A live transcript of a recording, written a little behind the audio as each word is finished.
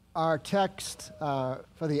Our text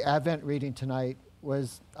for the Advent reading tonight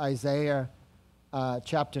was Isaiah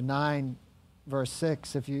chapter 9, verse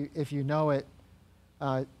 6. If you know it,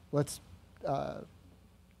 let's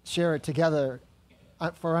share it together.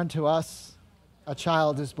 For unto us a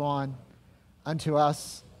child is born, unto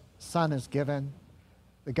us son is given,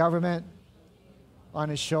 the government on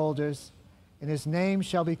his shoulders, and his name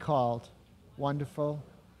shall be called Wonderful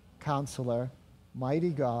Counselor, Mighty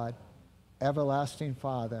God, Everlasting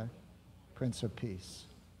Father, Prince of Peace.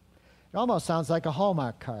 It almost sounds like a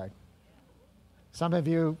Hallmark card. Some of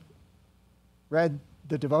you read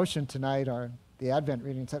the devotion tonight or the Advent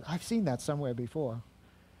reading and said, I've seen that somewhere before.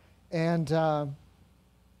 And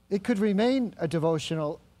it could remain a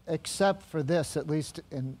devotional except for this, at least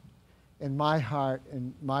in my heart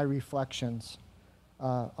and my reflections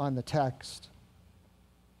on the text.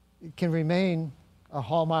 It can remain a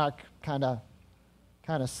Hallmark kind of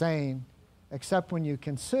saying, except when you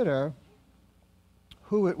consider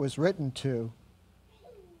who it was written to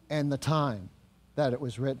and the time that it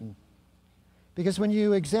was written. Because when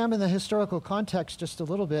you examine the historical context just a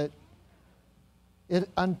little bit, it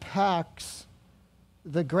unpacks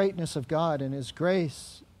the greatness of God and His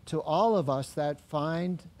grace to all of us that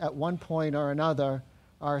find at one point or another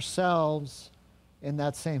ourselves in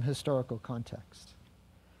that same historical context.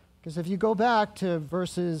 Because if you go back to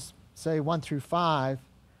verses, say, 1 through 5,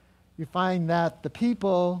 you find that the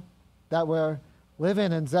people that were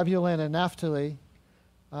living in Zebulun and Naphtali,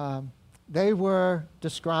 they were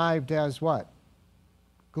described as what?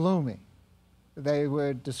 Gloomy. They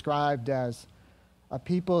were described as a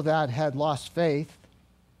people that had lost faith.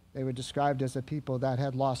 They were described as a people that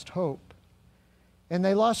had lost hope. And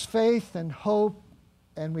they lost faith and hope,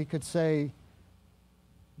 and we could say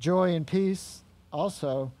joy and peace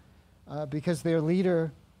also, because their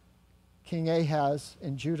leader, King Ahaz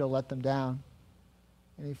in Judah, let them down.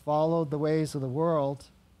 And he followed the ways of the world.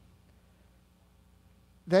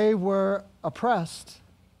 They were oppressed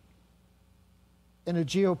in a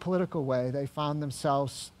geopolitical way. They found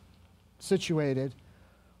themselves situated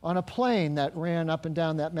on a plain that ran up and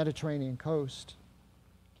down that Mediterranean coast.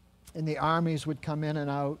 And the armies would come in and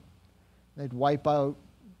out. They'd wipe out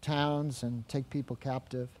towns and take people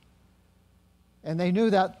captive. And they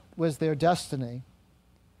knew that was their destiny.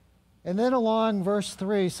 And then along verse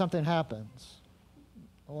 3, something happens.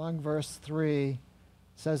 Along verse 3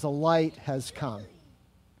 says, a light has come.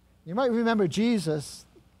 You might remember Jesus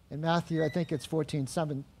in Matthew, I think it's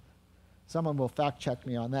 14:7. Someone will fact check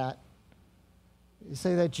me on that. You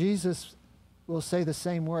say that Jesus will say the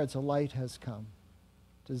same words, a light has come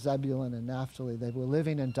to Zebulun and Naphtali. They were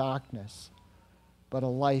living in darkness, but a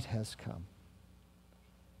light has come.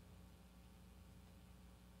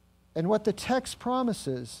 And what the text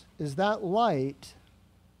promises is that light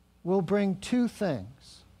will bring two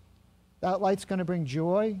things. That light's going to bring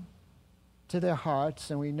joy to their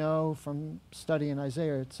hearts, and we know from studying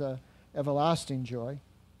Isaiah it's an everlasting joy.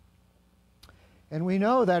 And we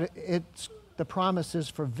know that it's the promise is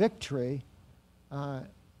for victory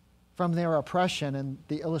from their oppression, and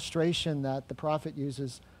the illustration that the prophet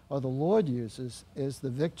uses, or the Lord uses, is the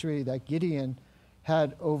victory that Gideon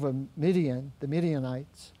had over Midian, the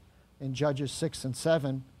Midianites, in Judges 6 and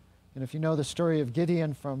 7. And if you know the story of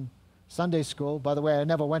Gideon from Sunday school, by the way, I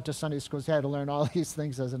never went to Sunday school, so I had to learn all these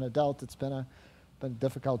things as an adult. It's been a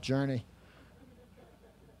difficult journey,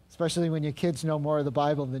 especially when your kids know more of the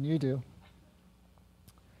Bible than you do.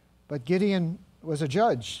 But Gideon was a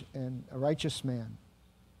judge and a righteous man,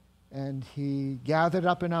 and he gathered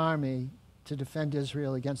up an army to defend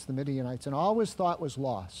Israel against the Midianites, and all was thought was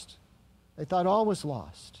lost. They thought all was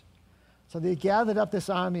lost. So they gathered up this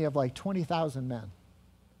army of like 20,000 men.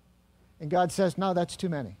 And God says, no, that's too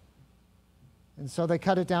many. And so they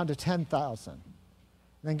cut it down to 10,000. And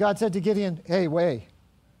then God said to Gideon, hey, wait,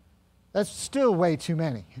 that's still way too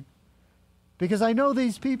many. Because I know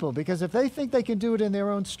these people, because if they think they can do it in their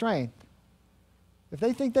own strength, if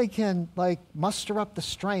they think they can like muster up the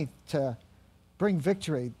strength to bring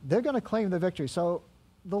victory, they're going to claim the victory. So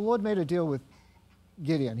the Lord made a deal with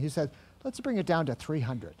Gideon. He said, let's bring it down to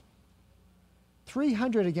 300.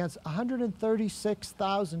 300 against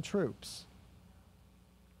 136,000 troops.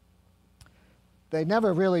 They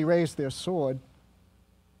never really raised their sword.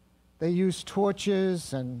 They used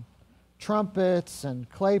torches and trumpets and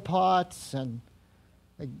clay pots, and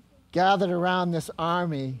they gathered around this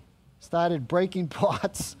army, started breaking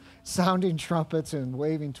pots, sounding trumpets, and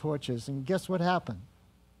waving torches. And guess what happened?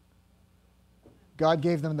 God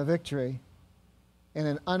gave them the victory in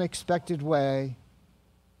an unexpected way,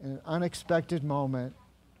 in an unexpected moment.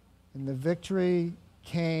 And the victory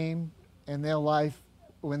came in their life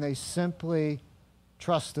when they simply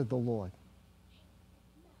trusted the Lord.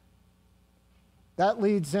 That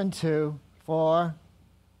leads into, for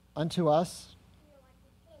unto us,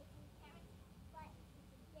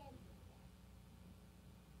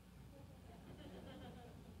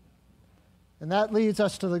 and that leads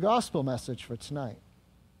us to the gospel message for tonight.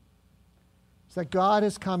 It's that God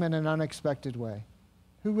has come in an unexpected way.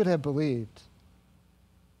 Who would have believed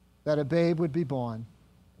that a babe would be born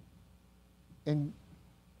in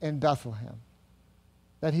Bethlehem?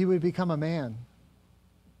 That he would become a man?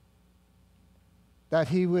 That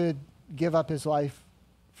he would give up his life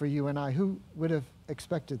for you and I? Who would have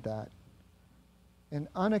expected that? An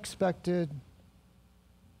unexpected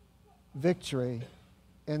victory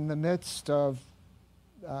in the midst of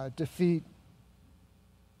defeat,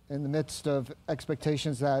 in the midst of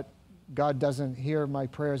expectations that God doesn't hear my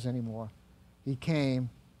prayers anymore. He came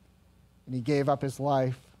and he gave up his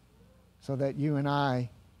life so that you and I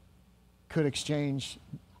could exchange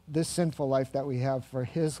this sinful life that we have for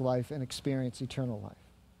his life and experience eternal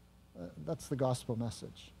life. That's the gospel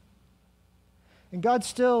message. And God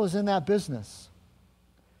still is in that business.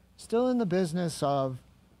 Still in the business of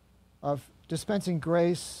dispensing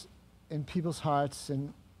grace in people's hearts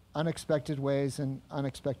in unexpected ways and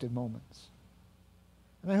unexpected moments.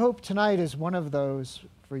 And I hope tonight is one of those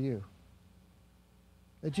for you.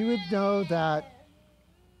 That you would know that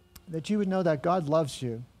God loves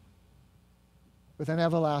you with an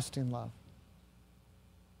everlasting love.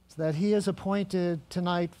 So that he has appointed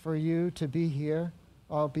tonight for you to be here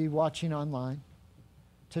or be watching online,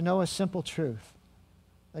 to know a simple truth,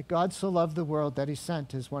 that God so loved the world that he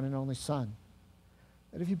sent his one and only Son.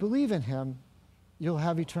 That if you believe in him, you'll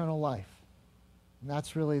have eternal life. And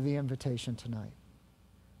that's really the invitation tonight.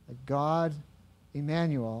 That God,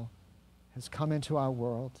 Emmanuel, has come into our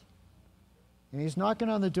world. And he's knocking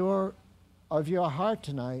on the door of your heart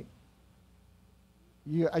tonight.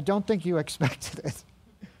 I don't think you expected it.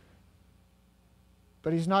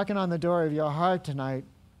 But he's knocking on the door of your heart tonight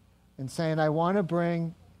and saying, I want to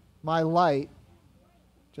bring my light,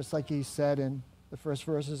 just like he said in the first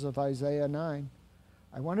verses of Isaiah 9.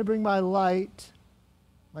 I want to bring my light,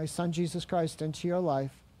 my Son Jesus Christ, into your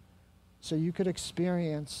life so you could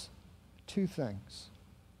experience two things.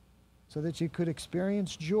 So that you could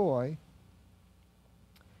experience joy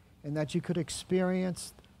and that you could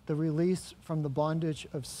experience the release from the bondage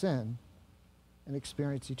of sin and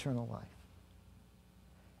experience eternal life.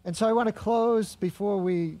 And so I want to close before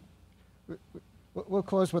we'll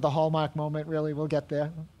close with a hallmark moment, really. We'll get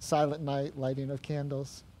there. Silent night, lighting of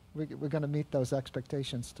candles. We're going to meet those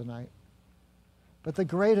expectations tonight. But the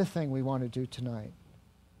greater thing we want to do tonight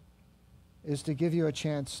is to give you a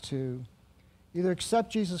chance to either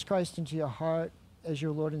accept Jesus Christ into your heart as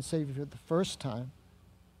your Lord and Savior for the first time,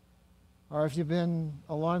 or if you've been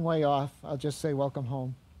a long way off, I'll just say welcome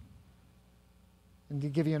home. And to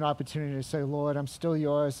give you an opportunity to say, Lord, I'm still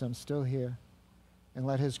yours, I'm still here, and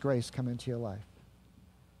let his grace come into your life.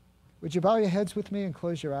 Would you bow your heads with me and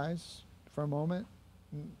close your eyes for a moment?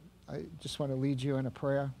 I just want to lead you in a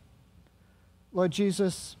prayer. Lord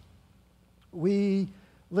Jesus, we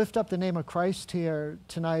lift up the name of Christ here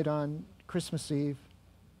tonight on Christmas Eve.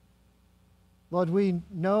 Lord, we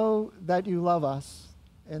know that you love us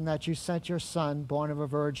and that you sent your Son, born of a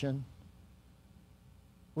virgin,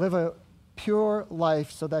 live a pure life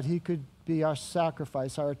so that he could be our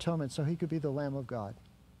sacrifice, our atonement, so he could be the Lamb of God.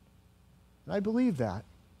 And I believe that.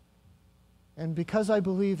 And because I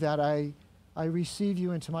believe that, I receive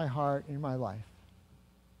you into my heart and my life.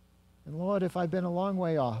 And Lord, if I've been a long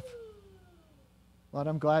way off, Lord,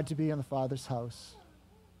 I'm glad to be in the Father's house.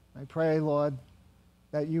 I pray, Lord,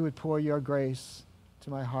 that you would pour your grace to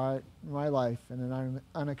my heart and my life in an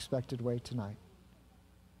unexpected way tonight.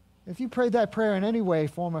 If you prayed that prayer in any way,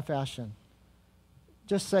 form, or fashion,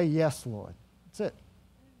 just say, yes, Lord. That's it.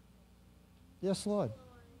 Yes, Lord.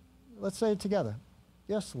 Let's say it together.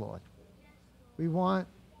 Yes, Lord. We want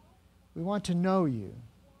to know you,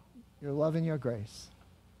 your love and your grace.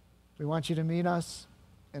 We want you to meet us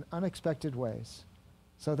in unexpected ways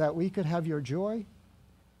so that we could have your joy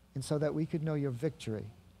and so that we could know your victory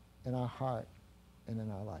in our heart and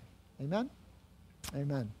in our life. Amen?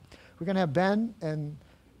 Amen. We're going to have Ben and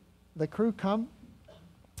the crew come,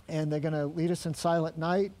 and they're going to lead us in Silent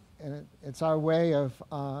Night, and it's our way of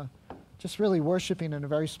just really worshiping in a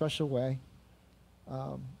very special way.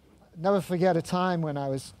 Never forget a time when I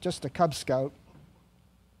was just a Cub Scout,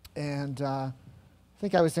 and I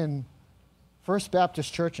think I was in First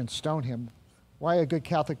Baptist Church in Stoneham. Why a good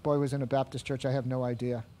Catholic boy was in a Baptist church, I have no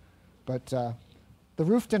idea. But the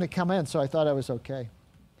roof didn't come in, so I thought I was okay.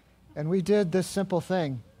 And we did this simple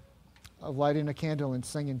thing of lighting a candle and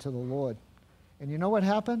singing to the Lord. And you know what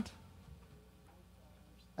happened?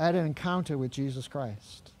 I had an encounter with Jesus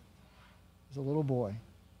Christ as a little boy.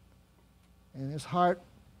 And his heart,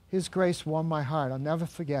 his grace warmed my heart. I'll never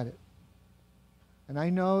forget it. And I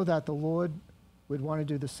know that the Lord would want to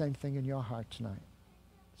do the same thing in your heart tonight.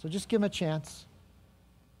 So just give him a chance.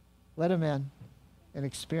 Let him in and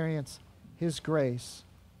experience his grace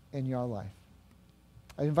in your life.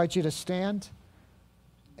 I invite you to stand.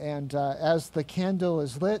 And as the candle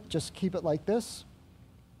is lit, just keep it like this.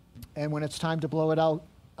 And when it's time to blow it out,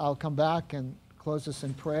 I'll come back and close this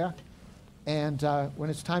in prayer. And when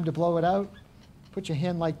it's time to blow it out, put your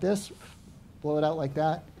hand like this, blow it out like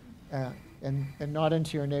that, and not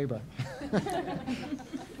into your neighbor.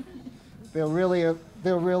 They'll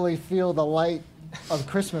really feel the light of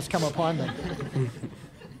Christmas come upon them.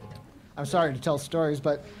 I'm sorry to tell stories,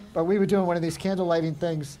 but we were doing one of these candle lighting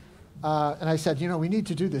things, and I said, we need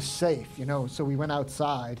to do this safe, So we went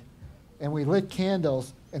outside, and we lit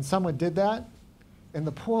candles, and someone did that, and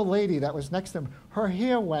the poor lady that was next to him, her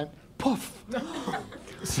hair went poof.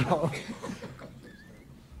 So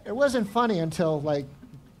it wasn't funny until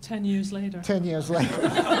 10 years later. 10 years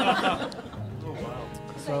later.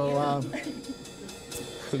 So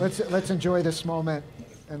let's enjoy this moment,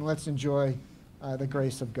 and let's enjoy the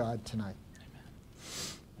grace of God tonight.